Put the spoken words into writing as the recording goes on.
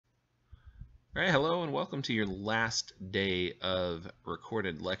All right, hello and welcome to your last day of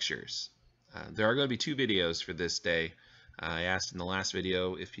recorded lectures. There are going to be two videos for this day. I asked in the last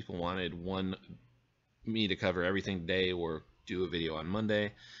video if people wanted me to cover everything today or do a video on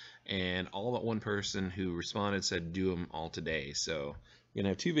Monday, and all but one person who responded said do them all today. So you're going to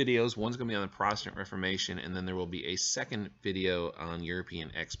have two videos. One's going to be on the Protestant Reformation, and then there will be a second video on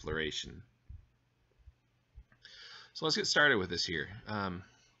European exploration. So let's get started with this here.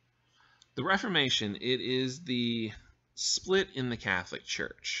 The Reformation, it is the split in the Catholic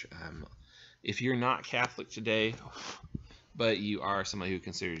Church. If you're not Catholic today, but you are somebody who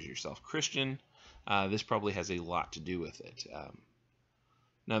considers yourself Christian, this probably has a lot to do with it.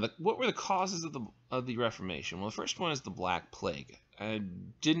 Now, what were the causes of the Reformation? Well, the first one is the Black Plague. I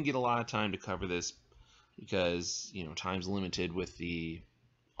didn't get a lot of time to cover this because, time's limited with the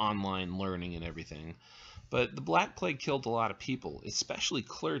online learning and everything. But the Black Plague killed a lot of people, especially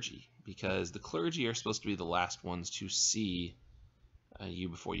clergy, because the clergy are supposed to be the last ones to see you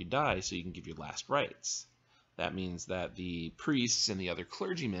before you die so you can give your last rites. That means that the priests and the other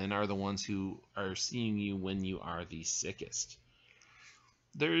clergymen are the ones who are seeing you when you are the sickest.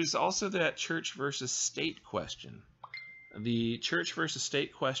 There's also that church versus state question. The church versus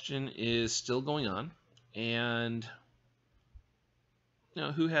state question is still going on, and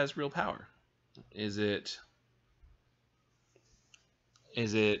who has real power? Is it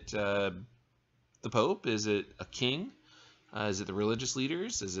the Pope? Is it a king? Is it the religious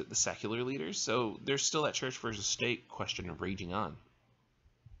leaders? Is it the secular leaders? So there's still that church versus state question raging on.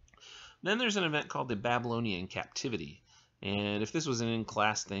 Then there's an event called the Babylonian captivity. And if this was an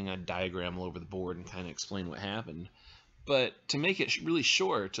in-class thing, I'd diagram all over the board and kind of explain what happened. But to make it really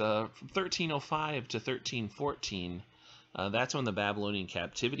short, from 1305 to 1314, that's when the Babylonian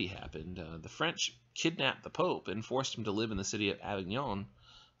captivity happened. The French kidnapped the Pope and forced him to live in the city of Avignon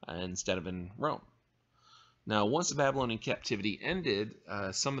instead of in Rome. Now, once the Babylonian captivity ended,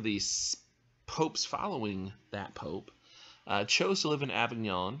 some of these popes following that Pope chose to live in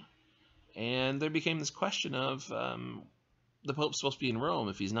Avignon, and there became this question of the Pope's supposed to be in Rome.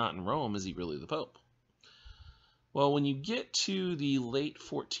 If he's not in Rome, is he really the Pope? Well, when you get to the late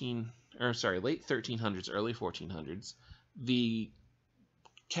 1300s, early 1400s, the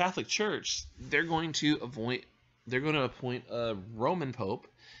Catholic Church, they're going to appoint a Roman Pope,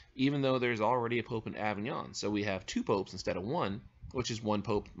 even though there's already a Pope in Avignon. So we have two popes instead of one, which is one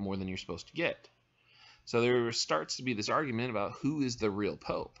Pope more than you're supposed to get. So there starts to be this argument about who is the real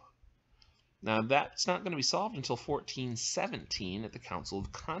Pope. Now that's not going to be solved until 1417 at the Council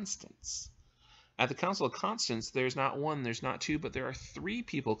of Constance. At the Council of Constance, there's not one, there's not two, but there are three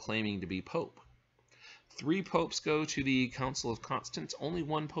people claiming to be Pope. Three popes go to the Council of Constance. Only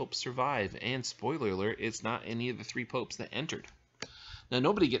one pope survived, and spoiler alert, it's not any of the three popes that entered. Now,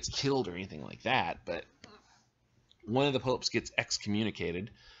 nobody gets killed or anything like that, but one of the popes gets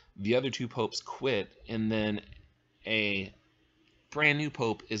excommunicated, the other two popes quit, and then a brand new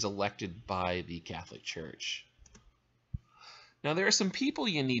pope is elected by the Catholic Church. Now, there are some people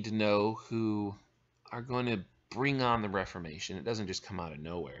you need to know who are going to bring on the Reformation. It doesn't just come out of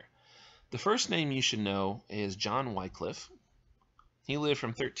nowhere. The first name you should know is John Wycliffe. He lived from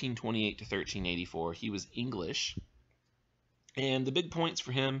 1328 to 1384. He was English. And the big points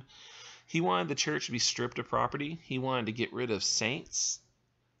for him, he wanted the church to be stripped of property. He wanted to get rid of saints.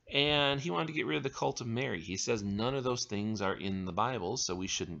 And he wanted to get rid of the cult of Mary. He says none of those things are in the Bible, so we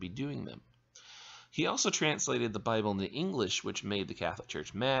shouldn't be doing them. He also translated the Bible into English, which made the Catholic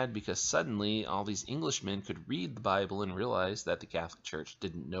Church mad because suddenly all these Englishmen could read the Bible and realize that the Catholic Church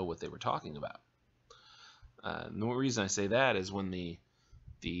didn't know what they were talking about. The reason I say that is when the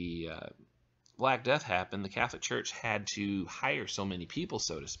Black Death happened, the Catholic Church had to hire so many people,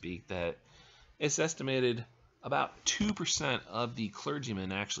 so to speak, that it's estimated about 2% of the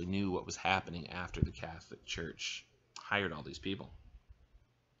clergymen actually knew what was happening after the Catholic Church hired all these people.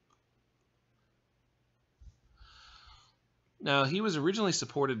 Now, he was originally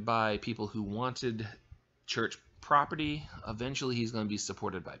supported by people who wanted church property. Eventually, he's going to be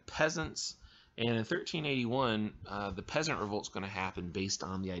supported by peasants. And in 1381, the peasant revolt is going to happen based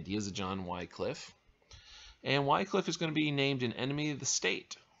on the ideas of John Wycliffe. And Wycliffe is going to be named an enemy of the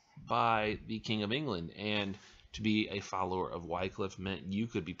state by the King of England. And to be a follower of Wycliffe meant you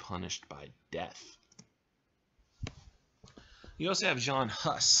could be punished by death. You also have John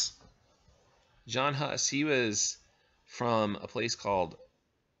Huss. John Huss, he was from a place called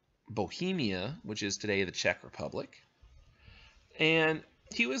Bohemia, which is today the Czech Republic. And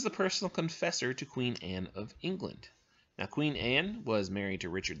he was the personal confessor to Queen Anne of England. Now, Queen Anne was married to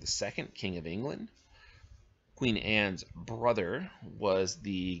Richard II, King of England. Queen Anne's brother was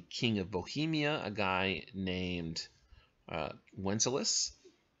the King of Bohemia, a guy named Wenceslas.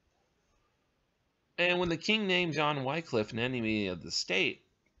 And when the king named John Wycliffe an enemy of the state,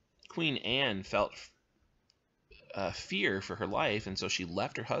 Queen Anne felt fear for her life, and so she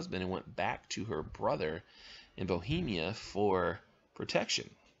left her husband and went back to her brother in Bohemia for protection.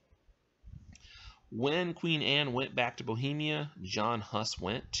 When Queen Anne went back to Bohemia, John Huss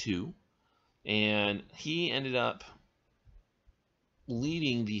went too, and he ended up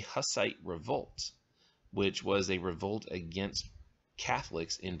leading the Hussite Revolt, which was a revolt against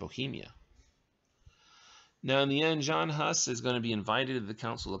Catholics in Bohemia. Now, in the end, John Huss is going to be invited to the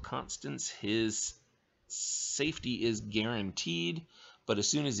Council of Constance. His safety is guaranteed, but as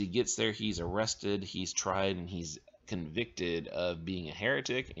soon as he gets there, he's arrested, he's tried, and he's convicted of being a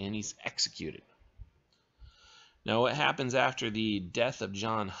heretic, and he's executed. Now, what happens after the death of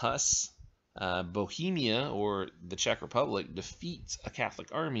John Huss? Bohemia, or the Czech Republic, defeats a Catholic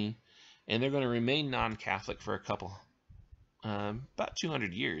army, and they're going to remain non-Catholic for about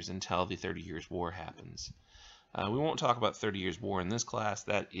 200 years until the 30 Years' War happens. We won't talk about 30 Years' War in this class.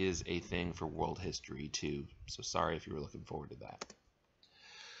 That is a thing for world history too, so sorry if you were looking forward to that.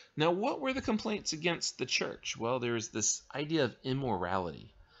 Now, what were the complaints against the church? Well, there's this idea of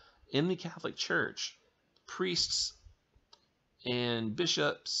immorality. In the Catholic Church, priests and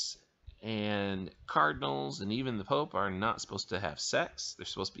bishops and cardinals and even the Pope are not supposed to have sex. They're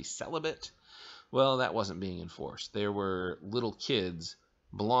supposed to be celibate. Well, that wasn't being enforced. There were little kids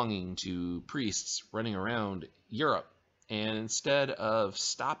belonging to priests running around Europe, and instead of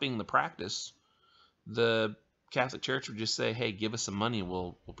stopping the practice, the Catholic Church would just say, hey, give us some money and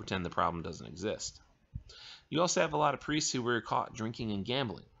we'll pretend the problem doesn't exist. You also have a lot of priests who were caught drinking and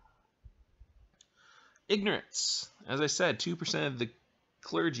gambling. Ignorance. As I said, 2% of the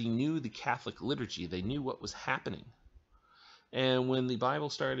clergy knew the Catholic liturgy. They knew what was happening. And when the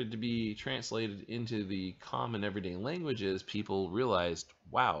Bible started to be translated into the common everyday languages, people realized,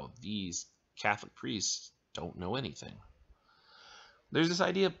 wow, these Catholic priests don't know anything. There's this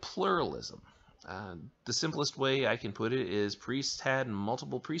idea of pluralism. The simplest way I can put it is priests had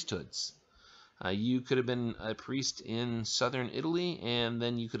multiple priesthoods. You could have been a priest in southern Italy, and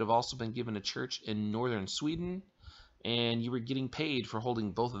then you could have also been given a church in northern Sweden, and you were getting paid for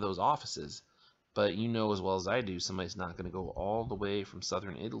holding both of those offices. But you know as well as I do, somebody's not going to go all the way from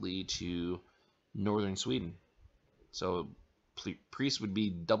southern Italy to northern Sweden. So priests would be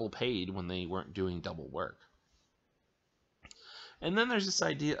double paid when they weren't doing double work. And then there's this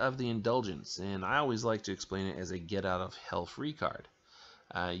idea of the indulgence, and I always like to explain it as a get-out-of-hell-free card.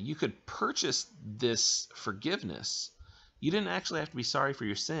 You could purchase this forgiveness. You didn't actually have to be sorry for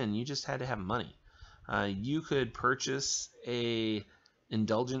your sin. You just had to have money. You could purchase a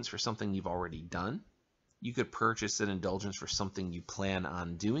indulgence for something you've already done. You could purchase an indulgence for something you plan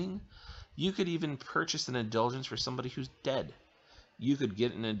on doing. You could even purchase an indulgence for somebody who's dead. You could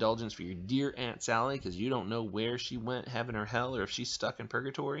get an indulgence for your dear Aunt Sally because you don't know where she went, heaven or hell, or if she's stuck in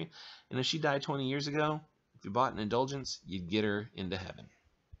purgatory. And if she died 20 years ago, if you bought an indulgence, you'd get her into heaven.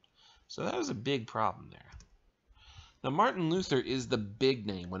 So that was a big problem there. Now, Martin Luther is the big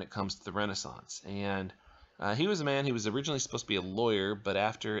name when it comes to the Renaissance. And he was a man who was originally supposed to be a lawyer, but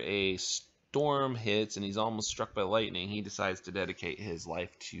after a storm hits and he's almost struck by lightning, he decides to dedicate his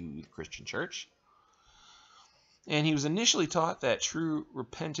life to the Christian church. And he was initially taught that true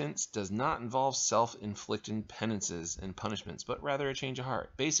repentance does not involve self-inflicted penances and punishments, but rather a change of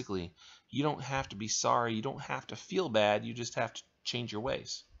heart. Basically, you don't have to be sorry, you don't have to feel bad, you just have to change your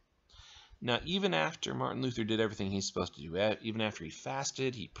ways. Now, even after Martin Luther did everything he's supposed to do, even after he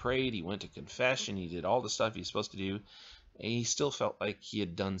fasted, he prayed, he went to confession, he did all the stuff he's supposed to do, he still felt like he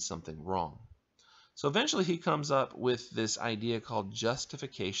had done something wrong. So eventually he comes up with this idea called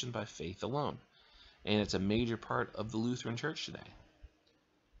justification by faith alone. And it's a major part of the Lutheran Church today.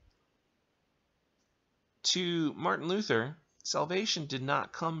 To Martin Luther, salvation did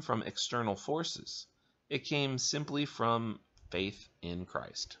not come from external forces. It came simply from faith in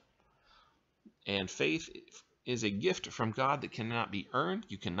Christ. And faith is a gift from God that cannot be earned.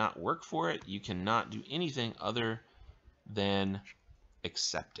 You cannot work for it. You cannot do anything other than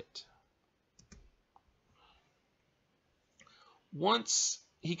accept it. Once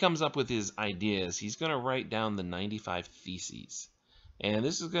he comes up with his ideas, he's going to write down the 95 Theses. And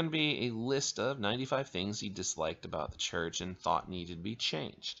this is going to be a list of 95 things he disliked about the church and thought needed to be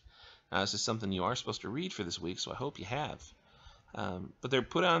changed. Now, this is something you are supposed to read for this week, so I hope you have. But they're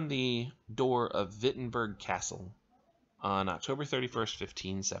put on the door of Wittenberg Castle on October 31st,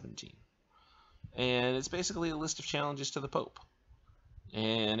 1517. And it's basically a list of challenges to the Pope.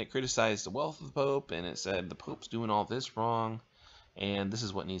 And it criticized the wealth of the Pope, and it said the Pope's doing all this wrong, and this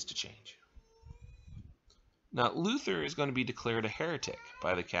is what needs to change. Now, Luther is going to be declared a heretic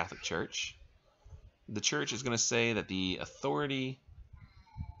by the Catholic Church. The Church is going to say that the authority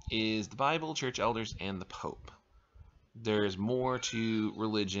is the Bible, church elders, and the Pope. There's more to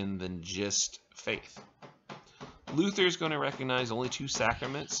religion than just faith. Luther is going to recognize only 2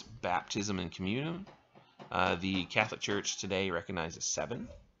 sacraments, baptism and communion. The Catholic Church today recognizes 7.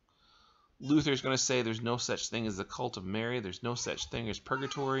 Luther is going to say there's no such thing as the cult of Mary, there's no such thing as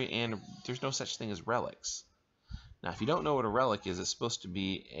purgatory, and there's no such thing as relics. Now, if you don't know what a relic is, it's supposed to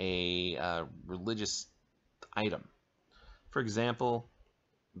be a religious item. For example,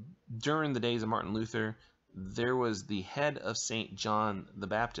 during the days of Martin Luther, there was the head of St. John the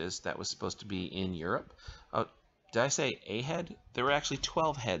Baptist that was supposed to be in Europe. Did I say a head? There were actually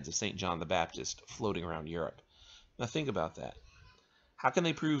 12 heads of St. John the Baptist floating around Europe. Now think about that. How can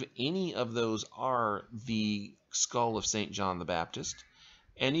they prove any of those are the skull of St. John the Baptist?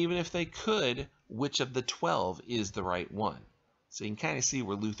 And even if they could, which of the 12 is the right one? So you can kind of see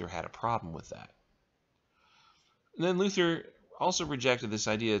where Luther had a problem with that. And then Luther also rejected this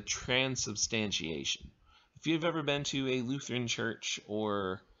idea of transubstantiation. If you've ever been to a Lutheran church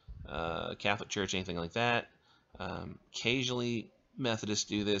or a Catholic church, anything like that, occasionally Methodists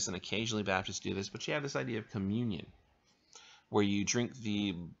do this and occasionally Baptists do this, but you have this idea of communion, where you drink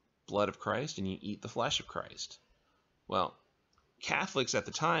the blood of Christ and you eat the flesh of Christ. Well, Catholics at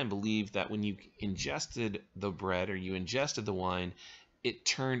the time believed that when you ingested the bread or you ingested the wine, it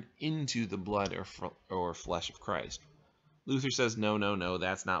turned into the blood or flesh of Christ. Luther says, no,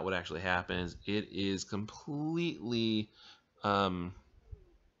 that's not what actually happens. It is completely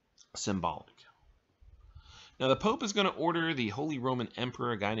symbolic. Now, the Pope is going to order the Holy Roman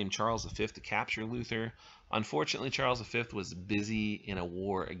Emperor, a guy named Charles V, to capture Luther. Unfortunately, Charles V was busy in a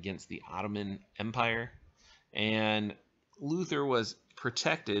war against the Ottoman Empire, and Luther was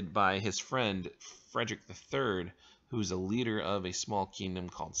protected by his friend Frederick III, who's a leader of a small kingdom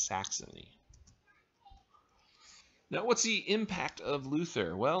called Saxony. Now, what's the impact of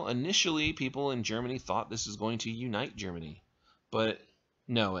Luther? Well, initially, people in Germany thought this was going to unite Germany, but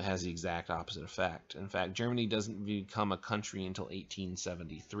no, it has the exact opposite effect. In fact, Germany doesn't become a country until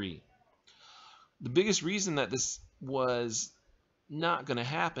 1873. The biggest reason that this was not going to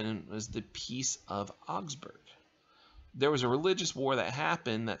happen was the Peace of Augsburg. There was a religious war that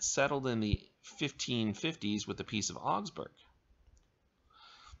happened that settled in the 1550s with the Peace of Augsburg.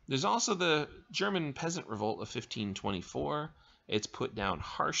 There's also the German Peasant Revolt of 1524. It's put down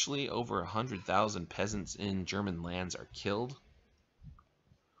harshly. Over 100,000 peasants in German lands are killed.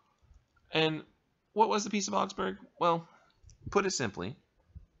 And what was the Peace of Augsburg? Well, put it simply,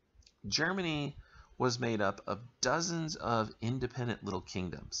 Germany was made up of dozens of independent little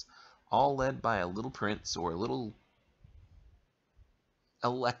kingdoms, all led by a little prince or a little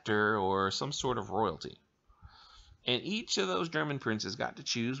elector or some sort of royalty. And each of those German princes got to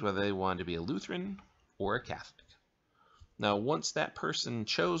choose whether they wanted to be a Lutheran or a Catholic. Now, once that person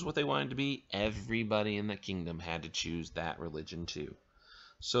chose what they wanted to be, everybody in the kingdom had to choose that religion too.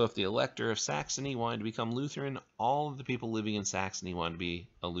 So if the elector of Saxony wanted to become Lutheran, all of the people living in Saxony wanted to be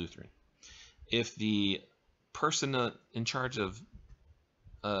a Lutheran. If the person in charge of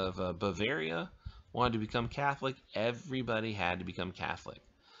Bavaria wanted to become Catholic, everybody had to become Catholic.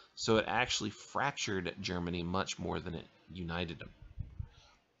 So it actually fractured Germany much more than it united them.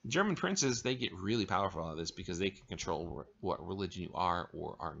 German princes, they get really powerful out of this because they can control what religion you are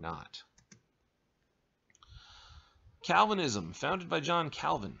or are not. Calvinism, founded by John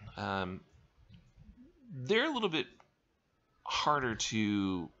Calvin. They're a little bit harder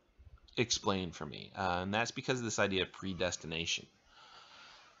to explain for me, and that's because of this idea of predestination.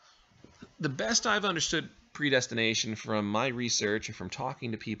 The best I've understood predestination from my research and from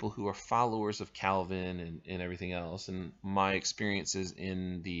talking to people who are followers of Calvin and everything else, and my experiences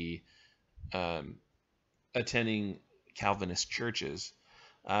in the attending Calvinist churches,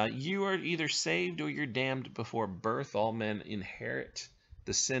 you are either saved or you're damned before birth. All men inherit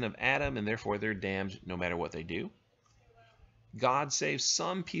the sin of Adam, and therefore they're damned no matter what they do. God saves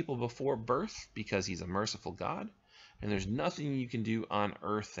some people before birth because he's a merciful God, and there's nothing you can do on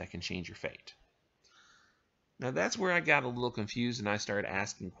earth that can change your fate. Now that's where I got a little confused and I started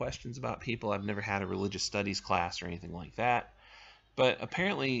asking questions about people. I've never had a religious studies class or anything like that, but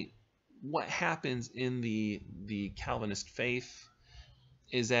apparently what happens in the Calvinist faith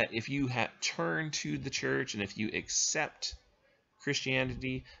is that if you turn to the church and if you accept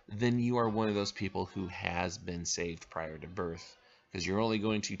Christianity, then you are one of those people who has been saved prior to birth, because you're only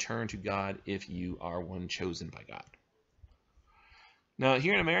going to turn to God if you are one chosen by God. Now,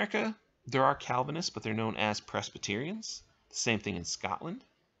 here in America, there are Calvinists, but they're known as Presbyterians. The same thing in Scotland.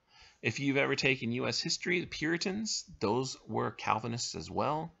 If you've ever taken U.S. history, the Puritans, those were Calvinists as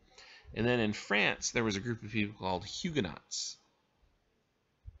well. And then in France, there was a group of people called Huguenots.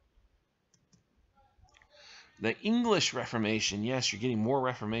 The English Reformation, yes, you're getting more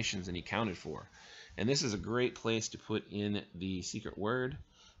Reformations than you counted for. And this is a great place to put in the secret word.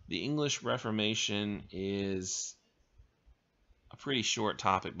 The English Reformation is a pretty short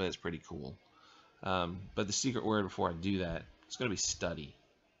topic, but it's pretty cool. But the secret word, before I do that, it's going to be study.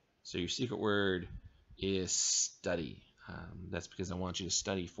 So your secret word is study. That's because I want you to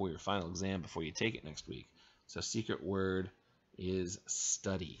study for your final exam before you take it next week. So secret word is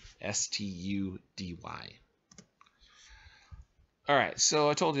study. S-T-U-D-Y. All right, so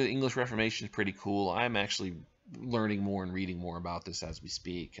I told you the English Reformation is pretty cool. I'm actually learning more and reading more about this as we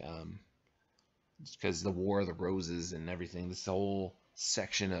speak. Because the War of the Roses and everything, this whole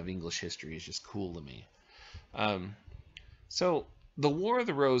section of English history is just cool to me. So the War of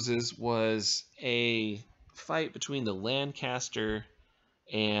the Roses was a fight between the Lancaster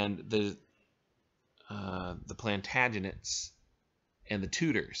and the Plantagenets and the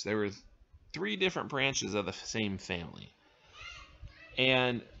Tudors. There were 3 different branches of the same family.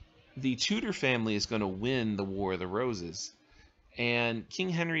 And the Tudor family is going to win the War of the Roses. And King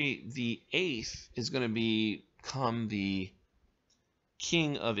Henry VIII is going to become the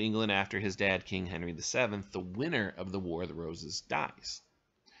King of England after his dad, King Henry VII, the winner of the War of the Roses, dies.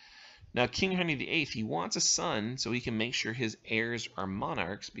 Now, King Henry VIII, he wants a son so he can make sure his heirs are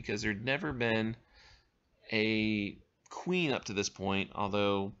monarchs, because there'd never been a queen up to this point,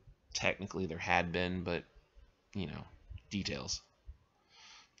 although technically there had been, but, you know, details.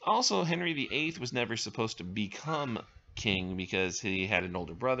 Also, Henry VIII was never supposed to become king because he had an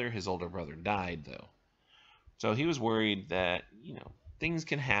older brother. His older brother died, though. So he was worried that, you know, things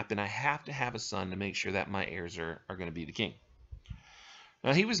can happen. I have to have a son to make sure that my heirs are going to be the king.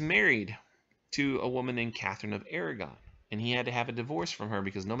 Now, he was married to a woman named Catherine of Aragon, and he had to have a divorce from her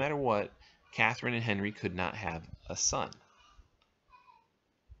because no matter what, Catherine and Henry could not have a son.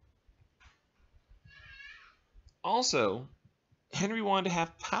 Also, Henry wanted to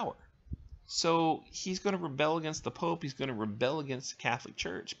have power. So he's going to rebel against the Pope. He's going to rebel against the Catholic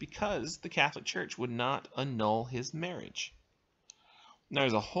Church because the Catholic Church would not annul his marriage. Now,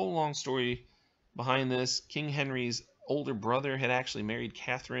 there's a whole long story behind this. King Henry's older brother had actually married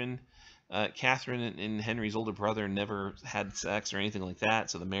Catherine. Catherine and Henry's older brother never had sex or anything like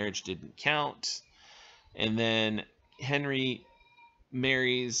that, so the marriage didn't count. And then Henry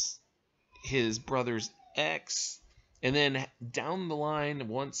marries his brother's ex. And then down the line,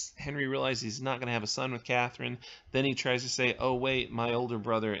 once Henry realizes he's not going to have a son with Catherine, then he tries to say, oh, wait, my older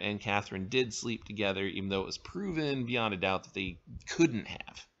brother and Catherine did sleep together, even though it was proven beyond a doubt that they couldn't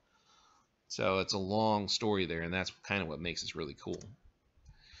have. So it's a long story there, and that's kind of what makes this really cool.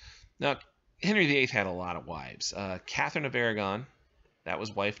 Now, Henry VIII had a lot of wives. Catherine of Aragon, that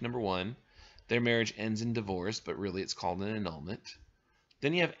was wife number 1. Their marriage ends in divorce, but really it's called an annulment.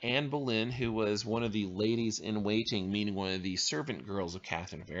 Then you have Anne Boleyn, who was one of the ladies in waiting, meaning one of the servant girls of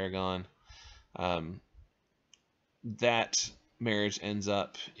Catherine of Aragon. That marriage ends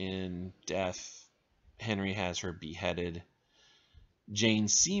up in death. Henry has her beheaded. Jane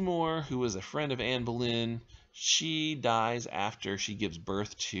Seymour, who was a friend of Anne Boleyn, she dies after she gives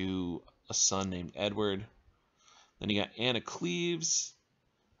birth to a son named Edward. Then you got Anna Cleves.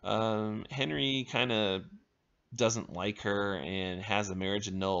 Henry kind of doesn't like her and has the marriage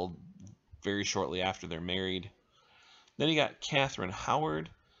annulled very shortly after they're married. Then you got Catherine Howard,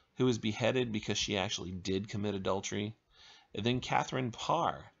 who was beheaded because she actually did commit adultery. And then Catherine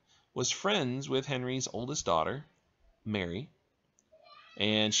Parr was friends with Henry's oldest daughter, Mary,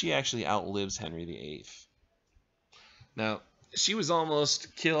 and she actually outlives Henry VIII. Now, she was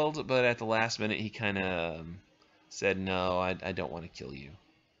almost killed, but at the last minute he kind of said, no, I don't want to kill you.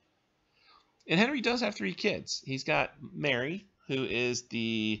 And Henry does have 3 kids. He's got Mary, who is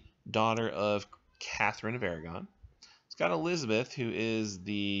the daughter of Catherine of Aragon. He's got Elizabeth, who is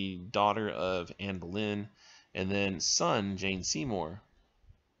the daughter of Anne Boleyn. And then son, Jane Seymour.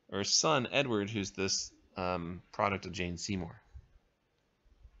 Or son, Edward, who's this product of Jane Seymour.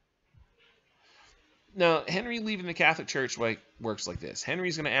 Now, Henry leaving the Catholic Church works like this.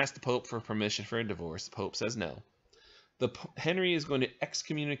 Henry's going to ask the Pope for permission for a divorce. The Pope says no. Henry is going to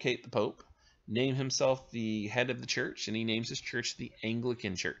excommunicate the Pope, name himself the head of the church, and he names his church the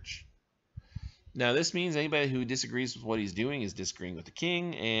Anglican Church. Now, this means anybody who disagrees with what he's doing is disagreeing with the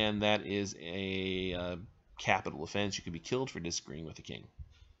king, and that is a capital offense. You could be killed for disagreeing with the king.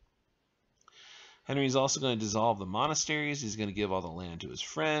 Henry's also going to dissolve the monasteries. He's going to give all the land to his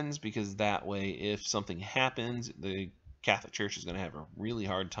friends, because that way, if something happens, the Catholic Church is going to have a really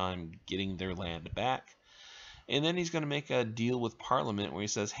hard time getting their land back. And then he's going to make a deal with Parliament where he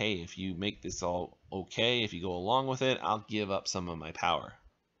says, hey, if you make this all okay, if you go along with it, I'll give up some of my power.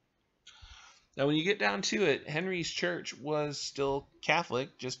 Now, when you get down to it, Henry's church was still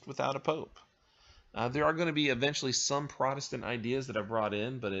Catholic, just without a pope. There are going to be eventually some Protestant ideas that are brought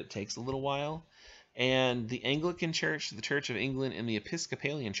in, but it takes a little while. And the Anglican Church, the Church of England, and the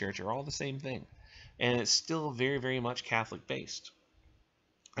Episcopalian Church are all the same thing. And it's still very, very much Catholic-based.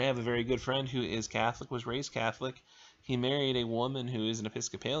 I have a very good friend who is Catholic, was raised Catholic. He married a woman who is an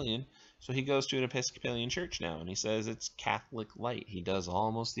Episcopalian, so he goes to an Episcopalian church now, and he says it's Catholic light. He does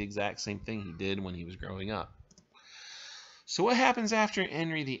almost the exact same thing he did when he was growing up. So what happens after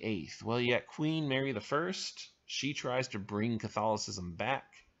Henry VIII? Well, you got Queen Mary I. She tries to bring Catholicism back.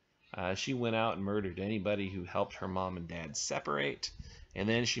 She went out and murdered anybody who helped her mom and dad separate. And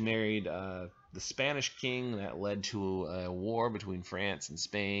then she married the Spanish king. That led to a war between France and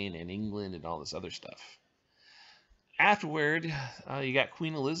Spain and England and all this other stuff. Afterward, you got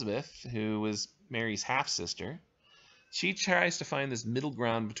Queen Elizabeth, who was Mary's half-sister. She tries to find this middle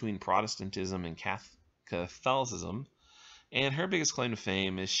ground between Protestantism and Catholicism. And her biggest claim to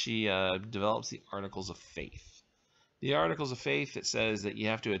fame is she develops the Articles of Faith. The Articles of Faith, it says that you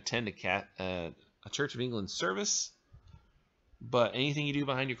have to attend a Church of England service, but anything you do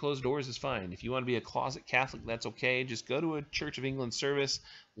behind your closed doors is fine. If you want to be a closet Catholic, that's okay. Just go to a Church of England service,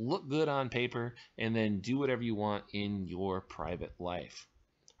 look good on paper, and then do whatever you want in your private life.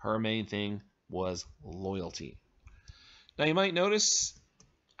 Her main thing was loyalty. Now you might notice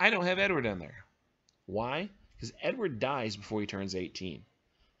I don't have Edward on there. Why? Because Edward dies before he turns 18.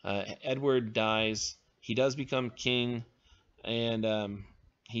 Edward dies. He does become king, and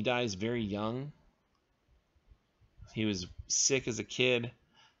he dies very young. He was sick as a kid,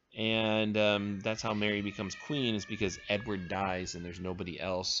 and that's how Mary becomes queen, is because Edward dies and there's nobody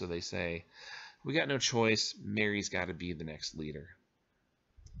else. So they say, we got no choice. Mary's got to be the next leader.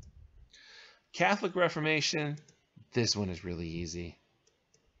 Catholic Reformation, this one is really easy.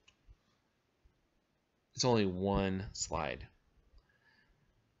 It's only one slide.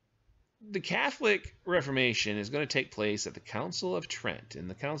 The Catholic Reformation is going to take place at the Council of Trent, and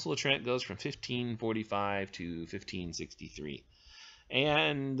the Council of Trent goes from 1545 to 1563.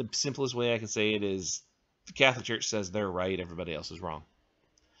 And the simplest way I can say it is the Catholic Church says they're right, everybody else is wrong.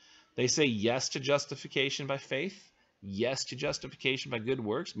 They say yes to justification by faith, yes to justification by good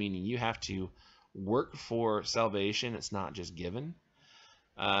works, meaning you have to work for salvation. It's not just given.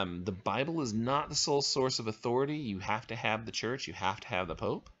 The Bible is not the sole source of authority. You have to have the church. You have to have the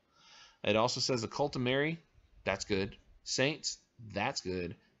Pope. It also says the cult of Mary. That's good. Saints. That's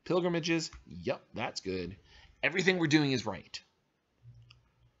good. Pilgrimages. Yep, that's good. Everything we're doing is right.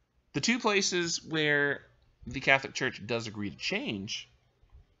 The two places where the Catholic Church does agree to change,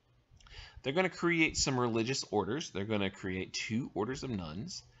 they're going to create some religious orders. They're going to create two orders of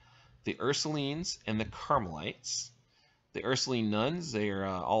nuns, the Ursulines and the Carmelites. The Ursuline nuns, they are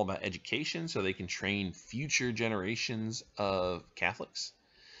all about education, so they can train future generations of Catholics.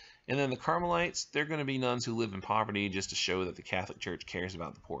 And then the Carmelites, they're going to be nuns who live in poverty, just to show that the Catholic Church cares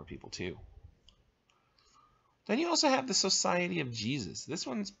about the poor people too. Then you also have the Society of Jesus. This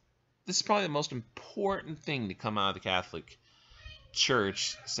is probably the most important thing to come out of the Catholic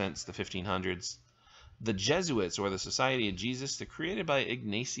Church since the 1500s. The Jesuits, or the Society of Jesus, they're created by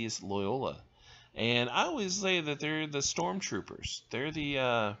Ignatius Loyola. And I always say that they're the stormtroopers. They're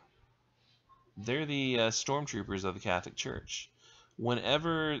the stormtroopers of the Catholic Church.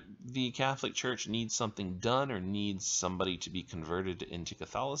 Whenever the Catholic Church needs something done or needs somebody to be converted into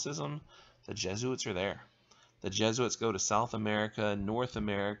Catholicism, the Jesuits are there. The Jesuits go to South America, North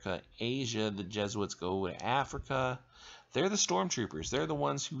America, Asia. The Jesuits go to Africa. They're the stormtroopers. They're the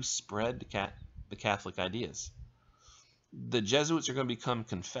ones who spread the Catholic ideas. The Jesuits are going to become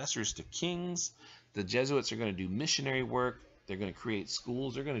confessors to kings. The Jesuits are going to do missionary work. They're going to create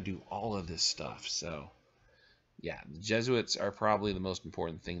schools. They're going to do all of this stuff. So, yeah, the Jesuits are probably the most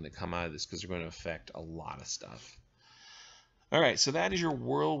important thing that come out of this, because they're going to affect a lot of stuff. All right, so that is your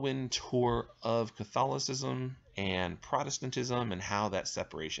whirlwind tour of Catholicism and Protestantism and how that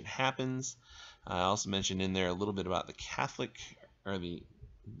separation happens. I also mentioned in there a little bit about the Catholic, or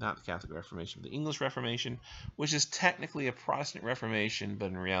not the Catholic Reformation, but the English Reformation, which is technically a Protestant Reformation, but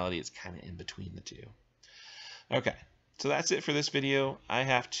in reality it's kind of in between the two. Okay, so that's it for this video. I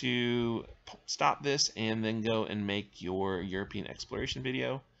have to stop this and then go and make your European exploration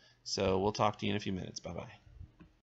video. So we'll talk to you in a few minutes. Bye-bye.